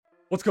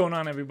What's going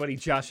on, everybody?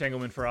 Josh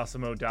Engelman for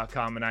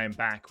Awesemo.com, and I am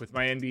back with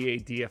my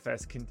NBA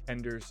DFS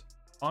contenders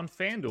on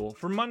FanDuel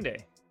for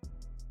Monday,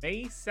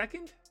 May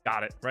 2nd?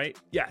 Got it, right?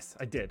 Yes,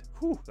 I did.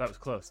 Whew, that was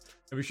close.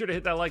 And be sure to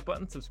hit that like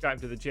button, subscribe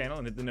to the channel,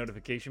 and hit the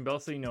notification bell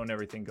so you know when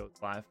everything goes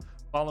live.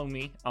 Follow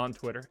me on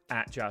Twitter,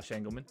 @Josh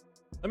Engelman.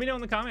 Let me know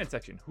in the comment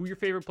section who your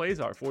favorite plays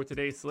are for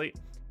today's slate.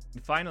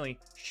 And finally,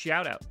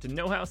 shout out to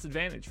No House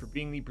Advantage for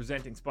being the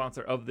presenting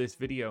sponsor of this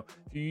video.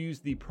 If you use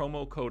the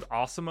promo code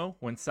AWESEMO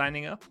when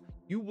signing up,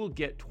 you will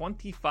get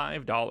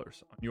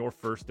 $25 on your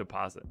first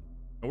deposit.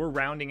 And we're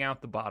rounding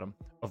out the bottom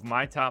of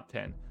my top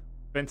 10.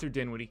 Spencer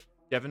Dinwiddie,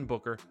 Devin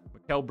Booker,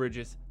 Mikal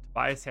Bridges,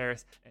 Tobias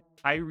Harris, and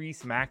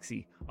Tyrese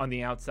Maxey on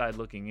the outside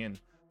looking in.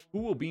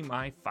 Who will be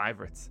my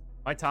favorites?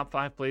 My top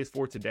 5 plays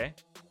for today?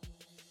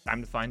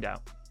 Time to find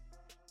out.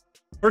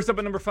 First up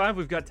at number 5,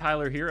 we've got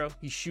Tyler Hero.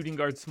 He's shooting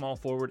guard, small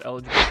forward,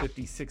 eligible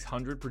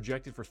 5,600,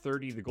 projected for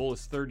 30. The goal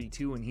is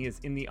 32, and he is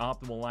in the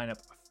optimal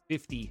lineup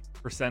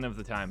 50% of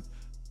the time.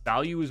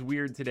 Value is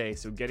weird today,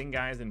 so getting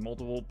guys in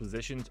multiple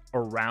positions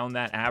around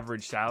that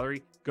average salary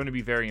is going to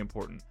be very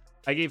important.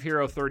 I gave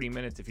Hero 30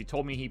 minutes. If you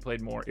told me he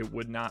played more, it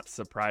would not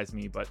surprise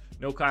me, but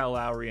no Kyle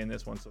Lowry in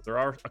this one, so there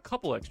are a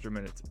couple extra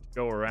minutes to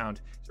go around.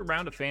 It's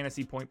around a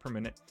fantasy point per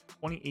minute,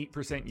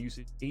 28%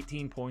 usage,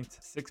 18 points,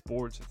 6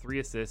 boards, 3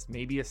 assists,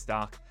 maybe a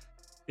stock.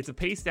 It's a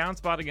pace down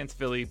spot against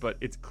Philly, but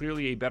it's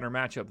clearly a better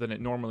matchup than it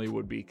normally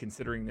would be,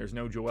 considering there's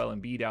no Joel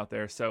Embiid out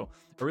there. So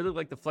I really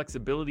like the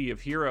flexibility of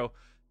Hero.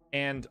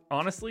 And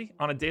honestly,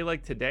 on a day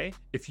like today,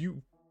 if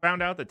you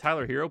found out that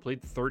Tyler Hero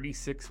played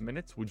 36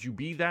 minutes, would you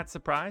be that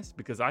surprised?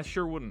 Because I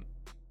sure wouldn't.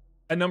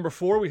 At number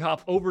 4, we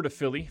hop over to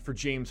Philly for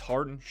James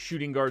Harden,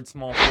 shooting guard,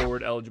 small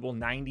forward, eligible,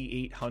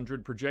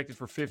 9,800, projected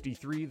for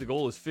 53. The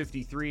goal is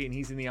 53, and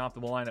he's in the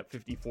optimal lineup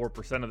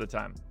 54% of the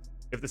time.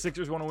 If the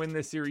Sixers want to win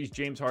this series,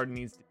 James Harden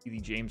needs to be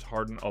the James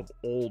Harden of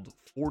old.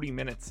 40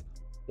 minutes,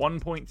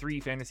 1.3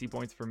 fantasy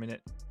points per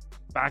minute.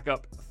 Back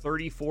up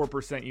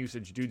 34%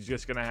 usage. Dude's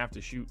just going to have to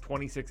shoot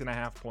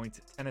 26.5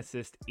 points, 10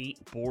 assists, 8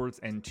 boards,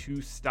 and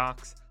 2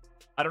 stocks.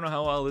 I don't know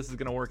how well this is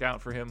going to work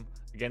out for him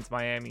against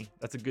Miami.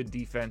 That's a good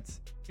defense.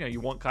 You know,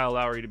 you want Kyle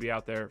Lowry to be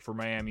out there for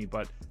Miami,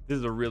 but this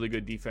is a really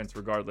good defense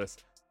regardless.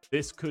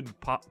 This could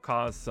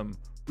cause some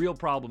real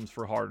problems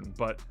for Harden,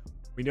 but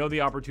we know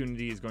the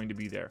opportunity is going to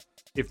be there.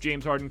 If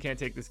James Harden can't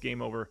take this game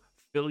over,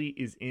 Philly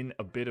is in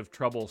a bit of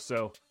trouble,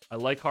 so I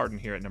like Harden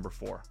here at number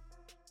 4.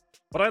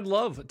 But I'd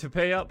love to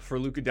pay up for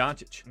Luka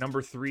Doncic.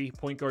 Number 3,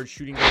 point guard,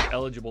 shooting guard,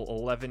 eligible,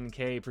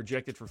 11K,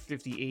 projected for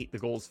 58. The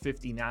goal is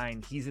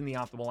 59. He's in the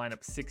optimal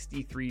lineup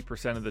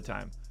 63% of the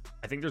time.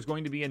 I think there's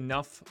going to be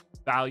enough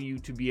value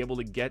to be able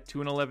to get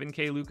to an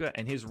 11K Luka,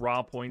 and his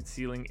raw point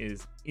ceiling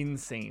is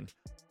insane.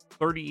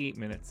 38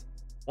 minutes,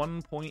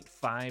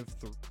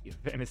 1.53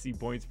 fantasy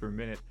points per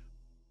minute,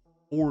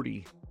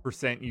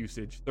 40%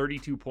 usage,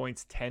 32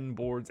 points, 10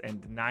 boards,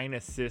 and 9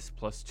 assists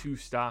plus 2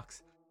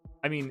 stocks.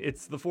 I mean,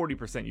 it's the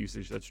 40%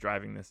 usage that's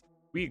driving this.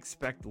 We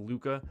expect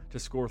Luka to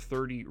score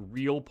 30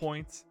 real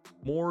points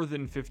more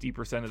than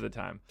 50% of the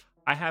time.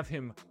 I have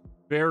him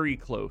very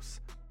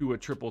close to a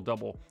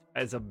triple-double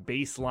as a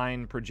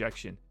baseline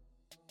projection.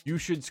 You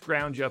should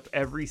scrounge up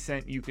every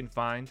cent you can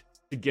find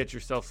to get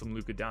yourself some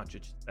Luka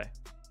Doncic today.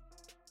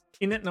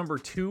 In at number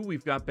 2,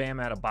 we've got Bam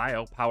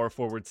Adebayo, power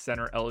forward,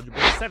 center,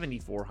 eligible,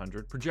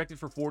 7,400, projected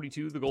for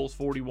 42. The goal is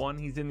 41.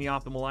 He's in the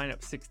optimal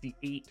lineup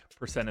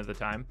 68% of the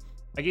time.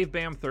 I gave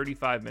Bam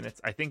 35 minutes.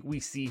 I think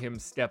we see him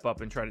step up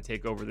and try to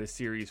take over this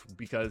series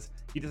because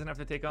he doesn't have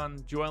to take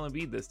on Joel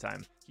Embiid this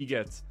time. He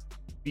gets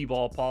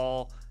B-Ball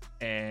Paul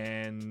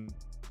and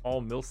Paul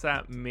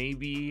Millsap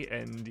maybe,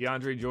 and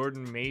DeAndre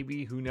Jordan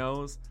maybe, who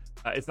knows.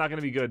 It's not going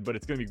to be good, but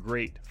it's going to be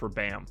great for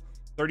Bam.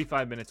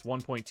 35 minutes,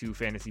 1.2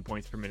 fantasy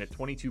points per minute,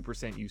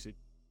 22% usage,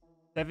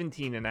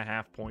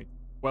 17.5 points,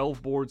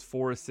 12 boards,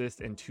 4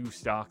 assists, and 2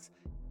 stocks.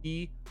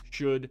 He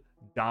should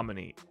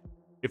dominate.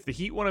 If the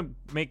Heat want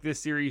to make this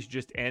series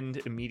just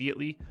end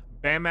immediately,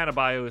 Bam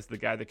Adebayo is the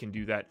guy that can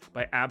do that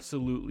by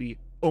absolutely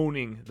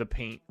owning the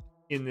paint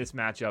in this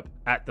matchup,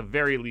 at the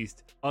very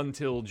least,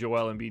 until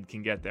Joel Embiid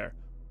can get there.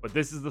 But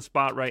this is the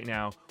spot right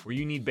now where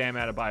you need Bam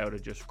Adebayo to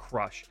just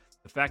crush.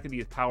 The fact that he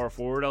has power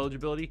forward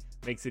eligibility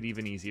makes it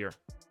even easier.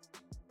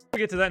 Before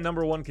we get to that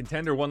number 1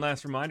 contender, one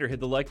last reminder, hit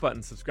the like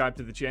button, subscribe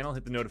to the channel,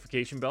 hit the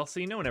notification bell so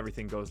you know when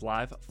everything goes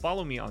live.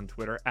 Follow me on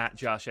Twitter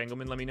 @Josh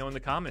Engelman. Let me know in the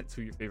comments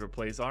who your favorite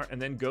plays are,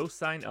 and then go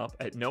sign up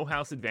at No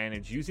House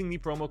Advantage using the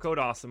promo code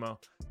AWESEMO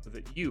so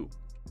that you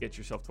get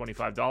yourself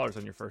 $25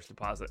 on your first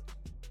deposit.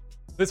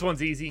 This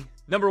one's easy.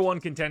 Number 1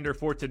 contender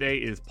for today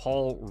is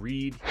Paul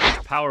Reed. He's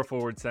power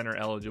forward, center,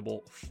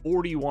 eligible,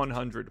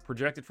 4,100,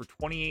 projected for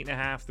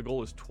 28.5. The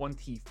goal is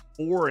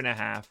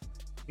 24.5.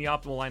 The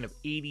optimal line of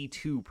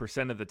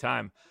 82% of the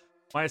time.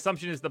 My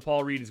assumption is that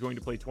Paul Reed is going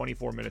to play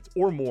 24 minutes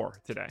or more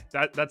today.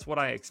 That's what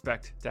I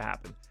expect to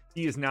happen.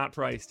 He is not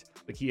priced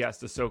like he has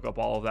to soak up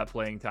all of that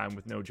playing time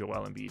with no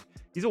Joel Embiid.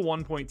 He's a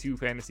 1.2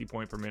 fantasy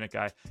point per minute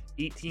guy,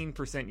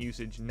 18%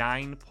 usage,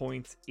 9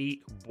 points,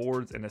 8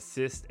 boards, an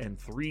assist, and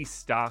 3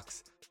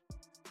 stocks.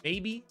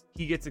 maybe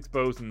he gets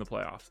exposed in the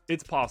playoffs.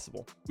 It's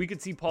possible. We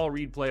could see Paul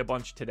Reed play a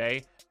bunch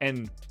today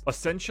and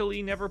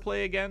essentially never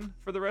play again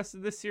for the rest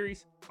of this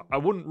series. I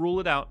wouldn't rule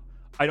it out.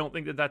 I don't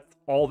think that that's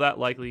all that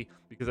likely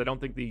because I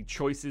don't think the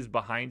choices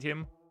behind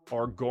him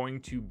are going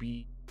to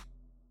be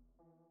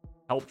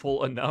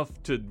helpful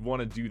enough to want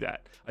to do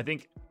that. I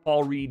think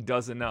Paul Reed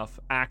does enough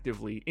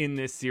actively in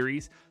this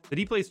series that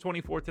he plays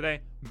 24 today,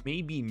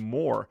 maybe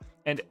more.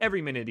 And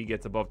every minute he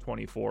gets above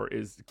 24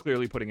 is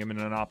clearly putting him in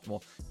an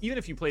optimal. Even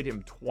if you played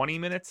him 20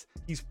 minutes,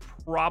 he's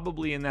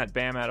probably in that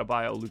Bam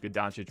Adebayo, Luka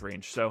Doncic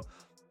range. So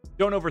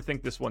don't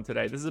overthink this one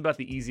today. This is about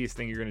the easiest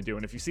thing you're going to do.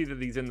 And if you see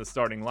that he's in the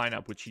starting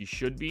lineup, which he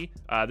should be,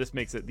 this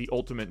makes it the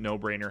ultimate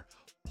no-brainer.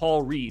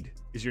 Paul Reed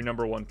is your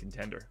number one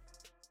contender.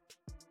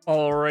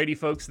 Alrighty,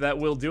 folks, that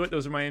will do it.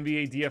 Those are my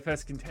NBA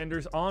DFS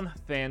contenders on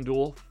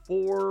FanDuel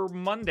for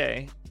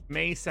Monday,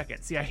 May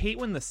 2nd. See, I hate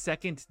when the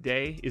second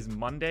day is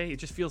Monday. It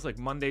just feels like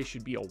Monday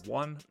should be a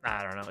 1.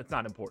 I don't know. It's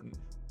not important.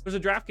 There's a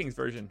DraftKings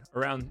version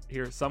around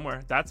here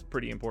somewhere. That's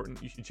pretty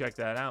important. You should check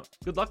that out.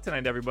 Good luck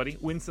tonight, everybody.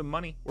 Win some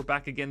money. We're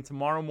back again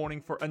tomorrow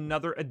morning for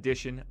another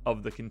edition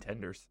of the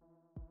Contenders.